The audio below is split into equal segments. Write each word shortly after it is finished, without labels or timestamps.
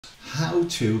how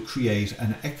to create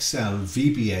an Excel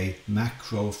VBA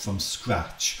macro from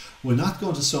scratch. We're not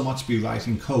going to so much be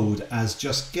writing code as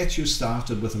just get you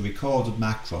started with a recorded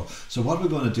macro. So what we're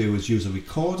going to do is use a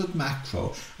recorded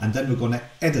macro, and then we're going to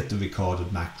edit the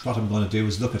recorded macro. What I'm going to do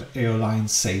is look at airline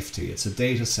safety. It's a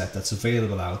data set that's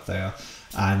available out there,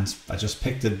 and I just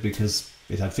picked it because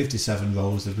it had 57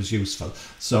 rows that was useful.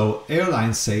 So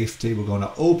airline safety, we're going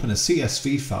to open a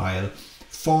CSV file,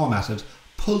 format it,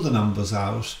 pull the numbers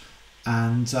out,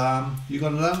 and you're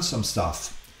going to learn some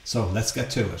stuff. So let's get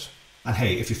to it. And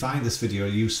hey, if you find this video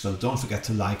useful, don't forget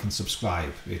to like and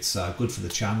subscribe. It's good for the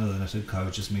channel and it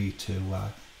encourages me to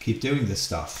keep doing this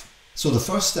stuff. So the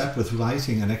first step with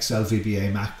writing an Excel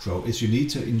VBA macro is you need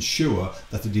to ensure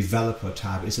that the developer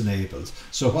tab is enabled.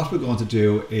 So what we're going to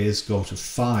do is go to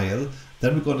File,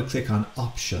 then we're going to click on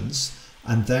Options,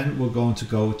 and then we're going to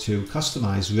go to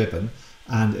Customize Ribbon.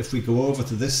 And if we go over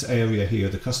to this area here,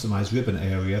 the Customize Ribbon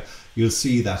area, you'll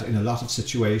see that in a lot of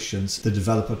situations the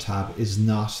developer tab is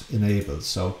not enabled.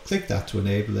 So click that to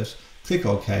enable it, click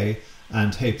OK,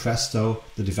 and hey presto,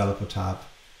 the developer tab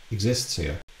exists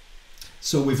here.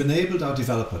 So we've enabled our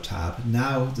developer tab.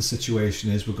 Now the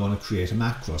situation is we're going to create a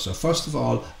macro. So first of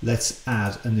all, let's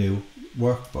add a new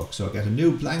workbook. So I get a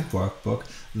new blank workbook.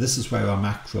 This is where our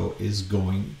macro is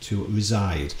going to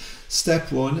reside.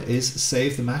 Step one is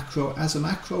save the macro as a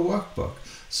macro workbook.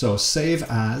 So save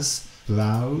as,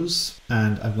 browse,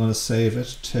 and I'm going to save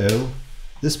it to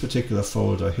this particular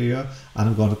folder here, and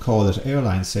I'm going to call it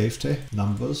airline safety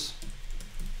numbers.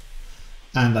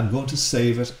 And I'm going to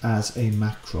save it as a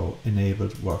macro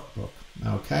enabled workbook.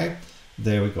 Okay,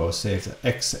 there we go, save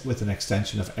with an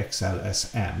extension of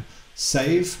XLSM.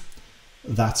 Save,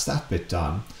 that's that bit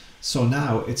done. So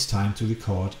now it's time to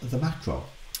record the macro.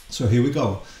 So here we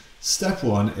go. Step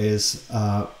one is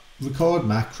record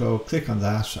macro, click on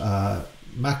that,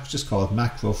 just call it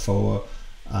macro 4.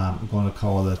 I'm going to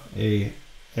call it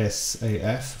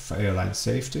ASAF for airline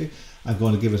safety. I'm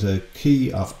going to give it a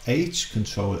key of H,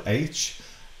 Control H,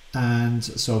 and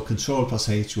so Control plus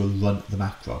H will run the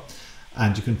macro.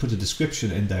 And you can put a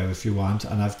description in there if you want,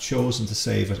 and I've chosen to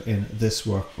save it in this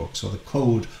workbook. So the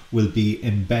code will be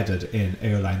embedded in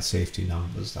airline safety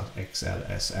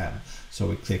numbers.xlsm. So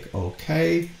we click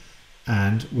OK,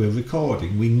 and we're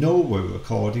recording. We know we're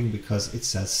recording because it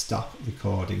says stop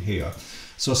recording here.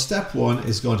 So step one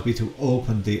is going to be to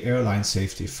open the airline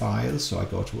safety file. So I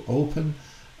go to Open,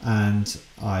 and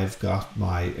I've got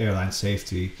my airline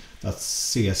safety,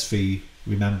 that's CSV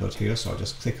remembered here. So I'll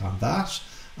just click on that,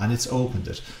 and it's opened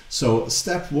it. So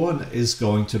step one is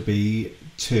going to be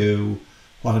to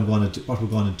what we're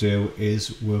going to do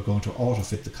is we're going to auto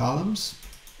fit the columns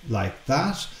like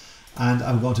that, and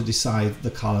I'm going to decide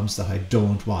the columns that I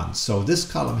don't want. So this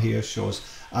column here shows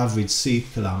average seat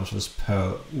kilometers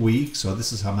per week. So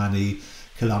this is how many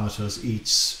kilometers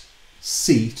each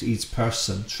seat, each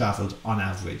person traveled on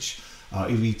average,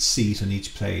 each seat and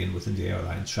each plane within the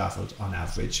airline traveled on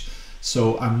average.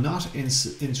 So I'm not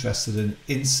interested in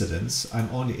incidents, I'm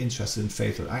only interested in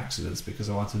fatal accidents because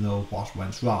I want to know what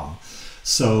went wrong.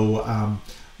 So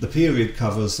the period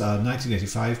covers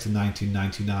 1985 to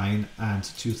 1999 and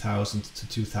 2000 to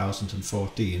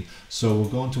 2014. So we're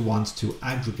going to want to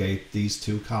aggregate these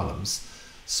two columns.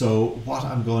 So what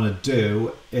I'm going to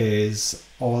do is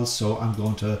also I'm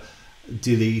going to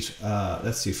delete,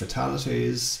 let's see,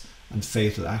 fatalities and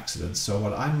fatal accidents. So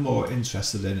what I'm more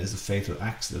interested in is the fatal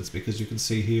accidents, because you can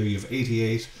see here you have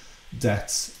 88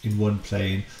 deaths in one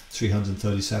plane,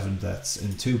 337 deaths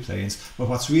in two planes, but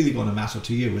what's really going to matter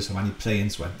to you is how many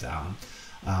planes went down.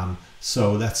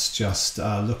 So let's just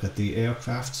look at the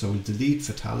aircraft. So we'll delete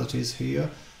fatalities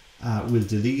here, we'll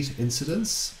delete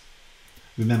incidents.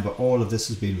 Remember, all of this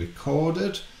has been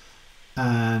recorded,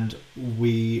 and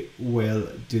we will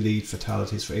delete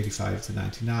fatalities for 85 to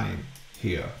 99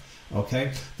 here.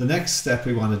 Okay, the next step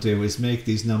we want to do is make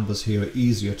these numbers here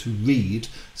easier to read.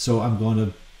 So I'm going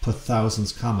to put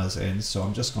thousands commas in. So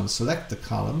I'm just going to select the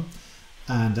column,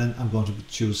 and then I'm going to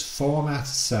choose Format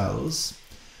Cells,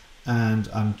 and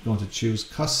I'm going to choose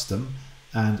Custom,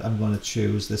 and I'm going to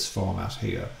choose this format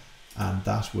here, and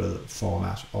that will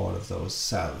format all of those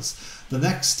cells. The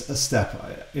next step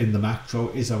in the macro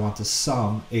is I want to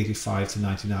sum 85 to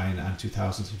 99 and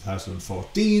 2000 to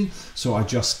 2014, so I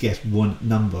just get one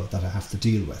number that I have to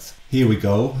deal with. Here we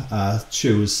go,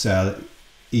 choose cell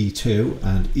E2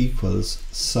 and equals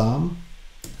sum,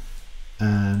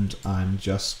 and I'm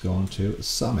just going to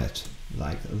sum it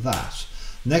like that.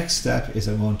 Next step is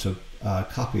I'm going to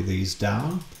copy these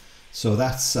down. So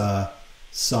that's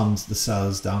sums the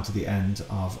cells down to the end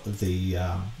of the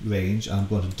range. I'm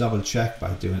going to double check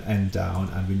by doing end down,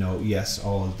 and we know yes,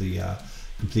 all the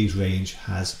complete range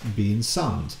has been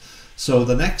summed. So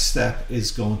the next step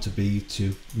is going to be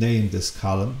to name this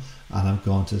column, and I'm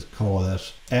going to call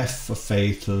it F for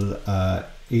fatal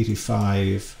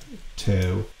 85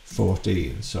 to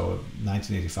 14, so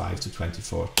 1985 to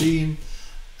 2014.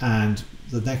 And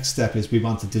the next step is we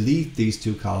want to delete these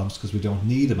two columns because we don't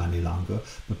need them any longer.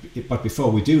 But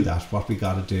before we do that, what we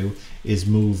got to do is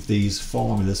move these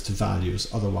formulas to values,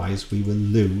 otherwise we will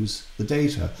lose the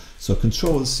data. So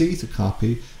Control C to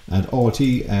copy and Alt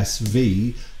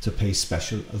SV to paste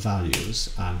special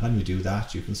values. And when we do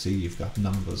that, you can see you've got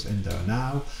numbers in there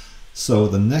now. So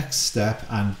the next step,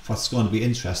 and what's going to be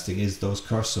interesting, is those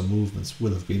cursor movements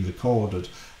will have been recorded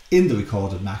in the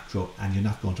recorded macro, and you're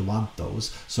not going to want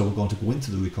those. So we're going to go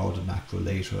into the recorded macro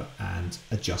later and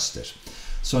adjust it.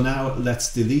 So now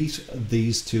let's delete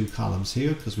these two columns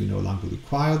here because we no longer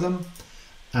require them.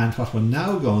 And what we're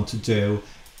now going to do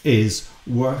is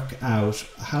work out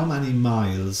how many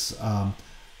miles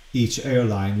each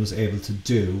airline was able to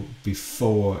do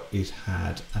before it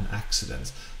had an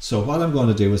accident. So what I'm going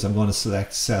to do is I'm going to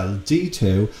select cell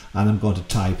D2 and I'm going to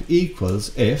type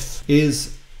equals if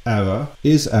is error,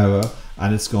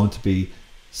 and it's going to be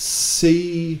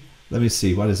C, let me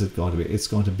see, what is it going to be? It's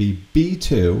going to be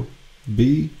B2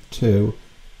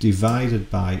 divided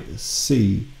by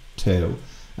C2.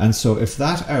 And so if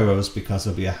that error is because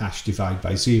there'll be a hash divide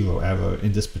by 0 error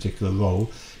in this particular row,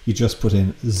 you just put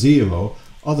in 0,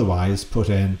 otherwise put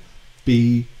in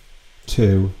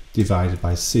B2 divided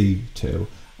by C2,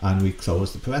 and we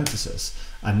close the parenthesis.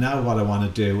 And now what I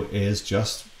want to do is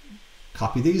just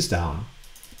copy these down.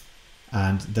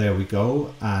 And there we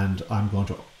go, and I'm going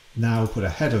to now put a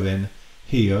header in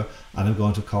here, and I'm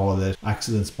going to call it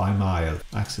accidents by mile.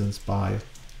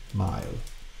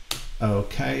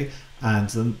 Okay, and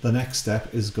then the next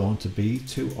step is going to be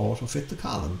to auto fit the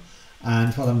column.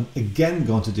 And what I'm again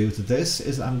going to do to this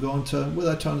is I'm going to, will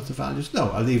I turn it to values? No,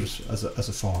 I'll leave it as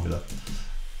a formula.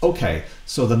 Okay,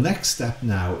 so the next step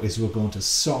now is we're going to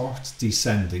sort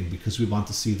descending because we want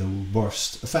to see the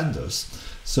worst offenders.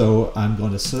 So I'm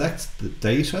going to select the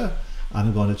data and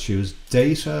I'm going to choose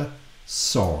data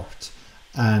sort,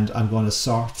 and I'm going to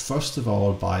sort first of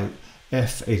all by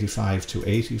F85 to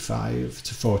 85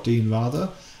 to 14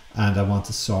 rather, and I want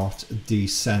to sort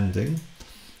descending,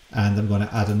 and I'm going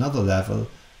to add another level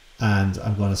and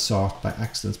I'm going to sort by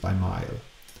accidents by mile,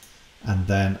 and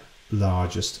then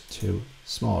largest to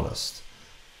smallest,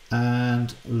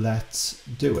 and let's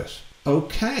do it.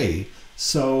 Okay,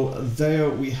 so there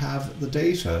we have the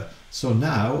data. So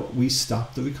now we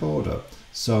stop the recorder.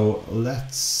 So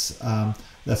let's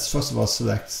first of all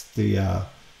select the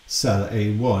cell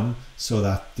A1 so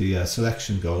that the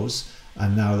selection goes,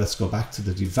 and now let's go back to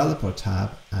the developer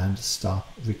tab and stop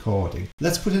recording.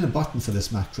 Let's put in a button for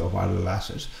this macro while we're at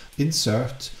it.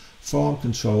 Insert form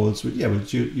controls. We'll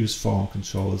use form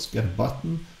controls. Get a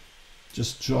button.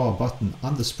 Just draw a button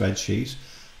on the spreadsheet,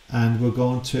 and we're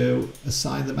going to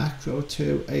assign the macro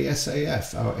to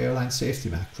ASAF, our airline safety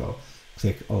macro.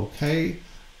 Click OK,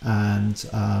 and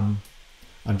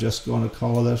I'm just going to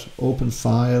call it open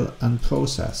file and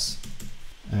process.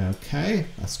 Okay,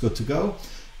 that's good to go.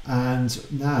 And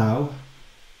now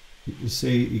you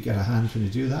see you get a hand when you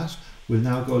do that. We'll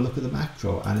now go look at the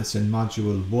macro, and it's in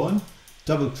module 1.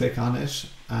 Double click on it,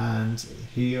 and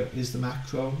here is the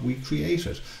macro we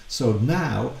created. So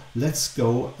now let's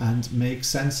go and make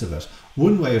sense of it.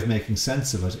 One way of making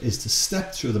sense of it is to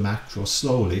step through the macro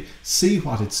slowly, see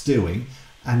what it's doing,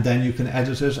 and then you can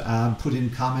edit it and put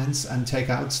in comments and take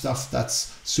out stuff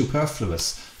that's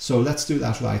superfluous. So let's do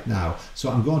that right now. So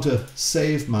I'm going to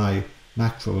save my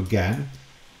macro again,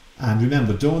 and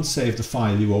remember, don't save the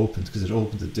file you opened because it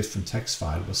opened a different text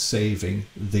file. We're saving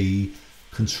the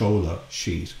controller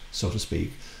sheet, so to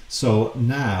speak. So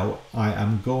now I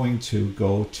am going to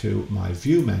go to my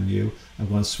view menu. I'm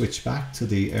going to switch back to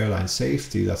the airline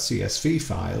safety, that CSV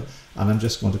file, and I'm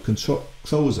just going to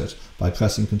close it by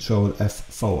pressing Control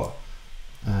F4.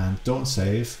 And don't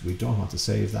save, we don't want to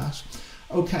save that.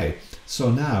 Okay,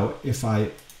 so now if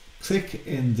I click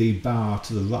in the bar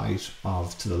to the right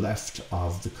to the left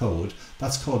of the code,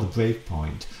 that's called a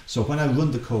breakpoint. So when I run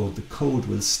the code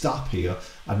will stop here,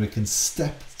 and we can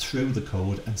step through the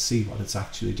code and see what it's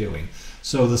actually doing.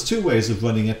 So there's two ways of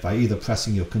running it: by either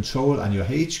pressing your Control and your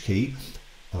H key,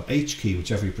 or H key,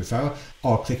 whichever you prefer,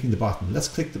 or clicking the button. Let's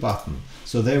click the button.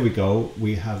 So there we go,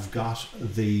 we have got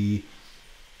the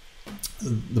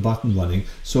button running.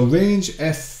 So range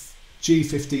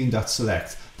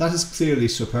FG15.select. That is clearly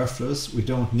superfluous. We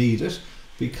don't need it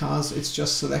because it's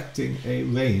just selecting a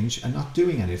range and not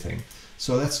doing anything.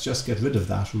 So let's just get rid of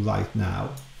that right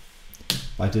now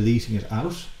by deleting it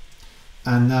out.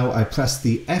 and now I press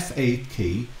the F8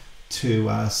 key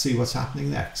to see what's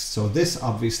happening next. So this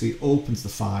obviously opens the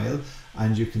file,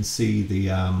 and you can see the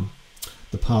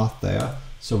path there.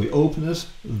 So we open it,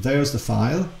 there's the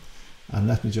file, and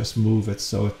let me just move it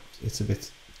so it's a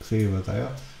bit clearer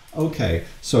there. Okay,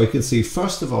 so you can see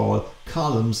first of all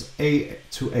columns A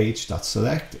to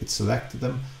H.select, it selected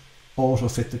them, auto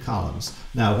fit the columns.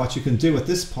 Now what you can do at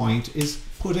this point is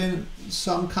put in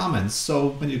some comments, so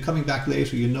when you're coming back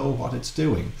later you know what it's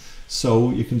doing.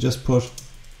 So you can just put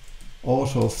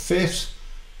auto fit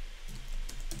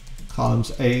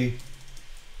columns A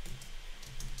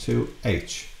to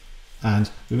H, and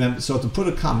remember, so to put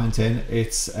a comment in,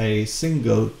 it's a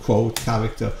single quote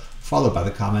character followed by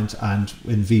the comment, and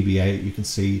in VBA you can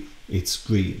see it's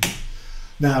green.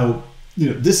 Now, you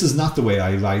know, this is not the way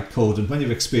I write code, and when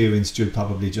you're experienced you'll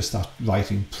probably just start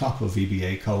writing proper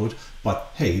VBA code,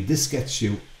 but hey, this gets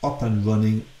you up and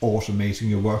running, automating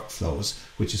your workflows,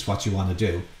 which is what you want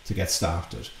to do to get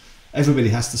started. Everybody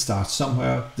has to start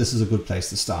somewhere. This is a good place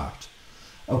to start.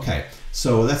 Okay,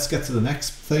 so let's get to the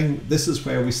next thing. This is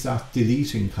where we start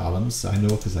deleting columns. I know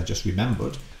because I just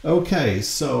remembered. Okay,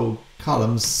 so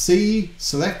column C,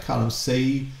 select column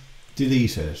C,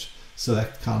 delete it.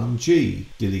 Select column G,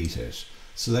 delete it.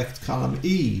 Select column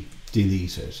E,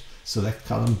 delete it. Select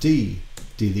column D,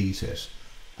 delete it.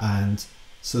 And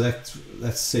select,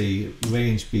 let's see,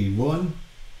 range B1.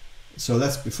 So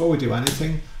let's, before we do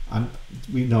anything,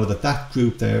 we know that that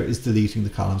group there is deleting the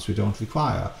columns we don't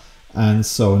require. And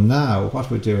so now what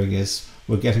we're doing is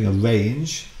we're getting a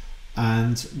range,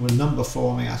 and we're number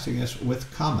formatting it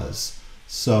with commas.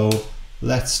 So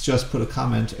let's just put a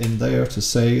comment in there to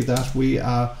say that we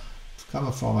are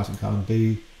comma formatting column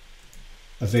B,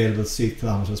 available seat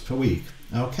kilometers per week.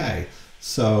 Okay,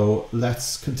 so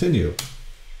let's continue.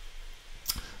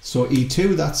 So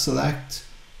E2, that's select,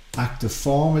 active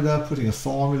formula, putting a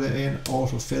formula in,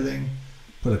 auto-filling,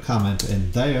 put a comment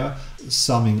in there,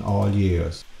 summing all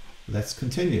years. Let's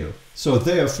continue. So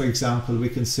there, for example, we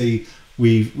can see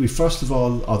we first of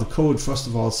all, or the code first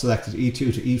of all selected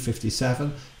E2 to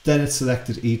E57, then it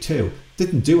selected E2.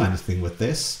 Didn't do anything with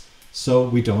this, so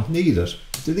we don't need it.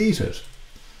 Delete it.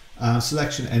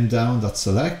 Selection end down, that's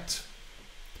select.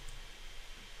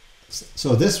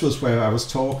 So this was where I was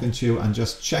talking to you and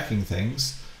just checking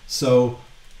things. So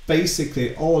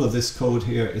basically all of this code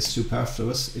here is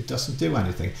superfluous. It doesn't do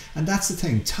anything. And that's the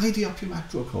thing, tidy up your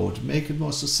macro code, make it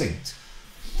more succinct.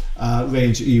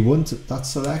 Range E1, that's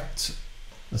select.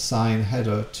 Assign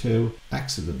header to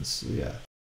accidents, yeah.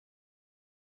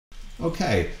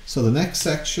 Okay, so the next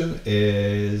section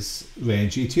is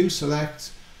range E2,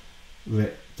 select,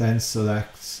 then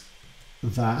select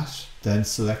that, then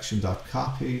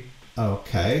selection.copy.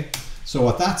 Okay, so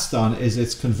what that's done is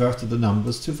it's converted the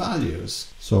numbers to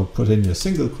values. So put in your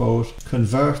single quote,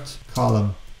 convert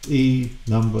column E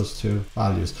numbers to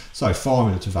values. Sorry,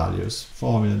 formula to values.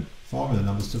 Formula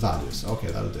numbers to values. Okay,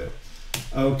 that'll do.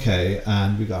 Okay,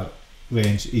 and we got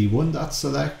range E1, that's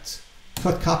select.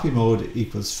 Cut copy mode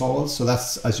equals false. So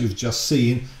that's, as you've just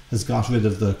seen, has got rid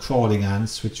of the crawling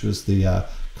ants, which was the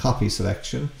copy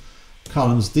selection.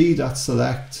 Columns D, that's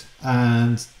select,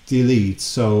 and delete.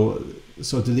 So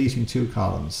deleting two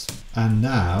columns. And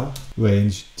now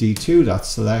range D2, that's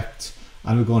select,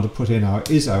 and we're going to put in our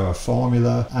iserror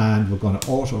formula, and we're going to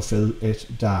autofill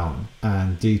it down.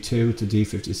 And D2 to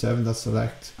D57, that's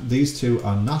select. These two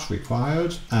are not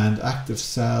required. And active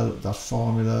cell, that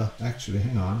formula, actually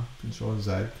hang on, Control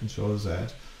Z, Control Z.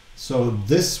 So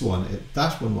this one,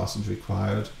 that one wasn't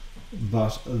required,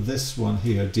 but this one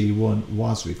here, D1,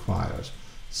 was required.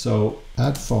 So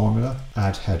add formula,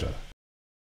 add header.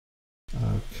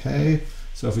 Okay,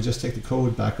 so if we just take the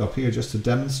code back up here just to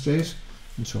demonstrate.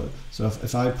 Control. So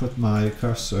if I put my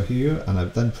cursor here and I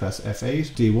then press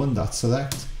F8, D1, that's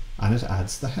select, and it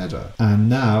adds the header. And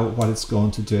now what it's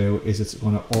going to do is it's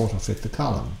going to auto fit the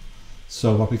column.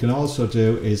 So what we can also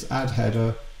do is add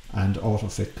header and auto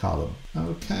fit column.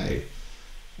 Okay,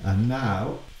 and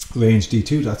now range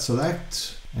D2, that's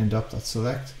select, end up, that's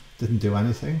select, didn't do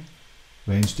anything.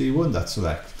 Range D1, that's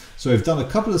select. So we've done a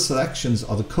couple of selections,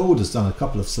 or the code has done a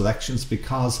couple of selections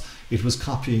because it was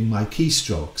copying my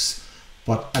keystrokes.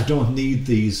 But I don't need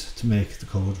these to make the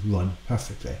code run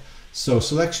perfectly. So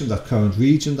selection.current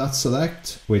region, that's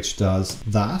select, which does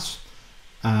that.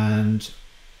 And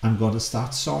I'm going to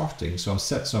start sorting. So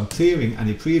I'm clearing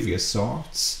any previous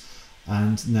sorts.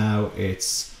 And now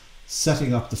it's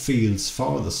setting up the fields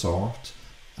for the sort.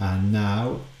 And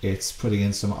now it's putting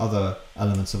in some other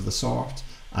elements of the sort.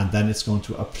 And then it's going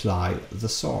to apply the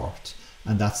sort.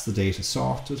 And that's the data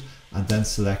sorted. And then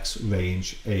selects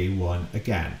range A1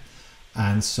 again.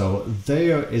 And so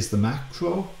there is the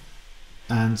macro,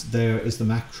 and there is the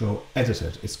macro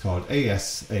edited. It's called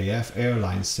ASAF,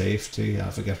 Airline Safety. I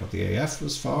forget what the AF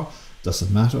was for,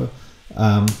 doesn't matter.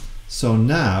 So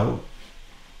now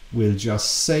we'll just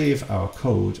save our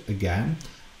code again.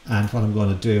 And what I'm going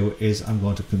to do is I'm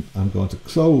going to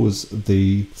close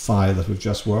the file that we've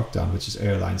just worked on, which is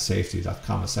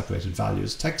airlinesafety.com, separated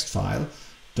values text file.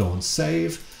 Don't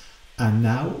save. And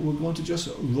now we're going to just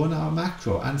run our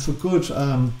macro. And for good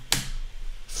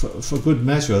for good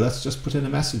measure, let's just put in a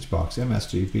message box,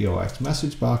 msgbox,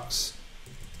 message box,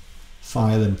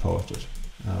 file imported.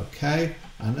 Okay,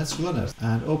 and let's run it.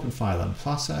 And open file and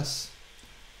process.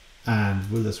 And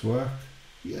will this work?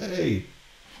 Yay!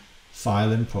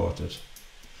 File imported.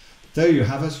 There you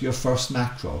have it, your first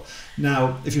macro.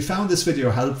 Now, if you found this video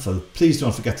helpful, please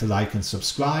don't forget to like and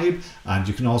subscribe, and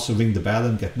you can also ring the bell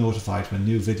and get notified when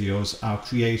new videos are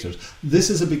created. This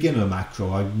is a beginner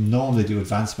macro. I normally do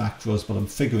advanced macros, but I'm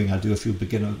figuring I'll do a few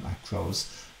beginner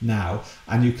macros now,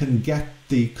 and you can get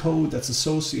the code that's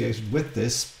associated with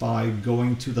this by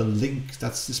going to the link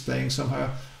that's displaying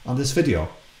somewhere on this video.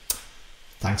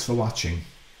 Thanks for watching.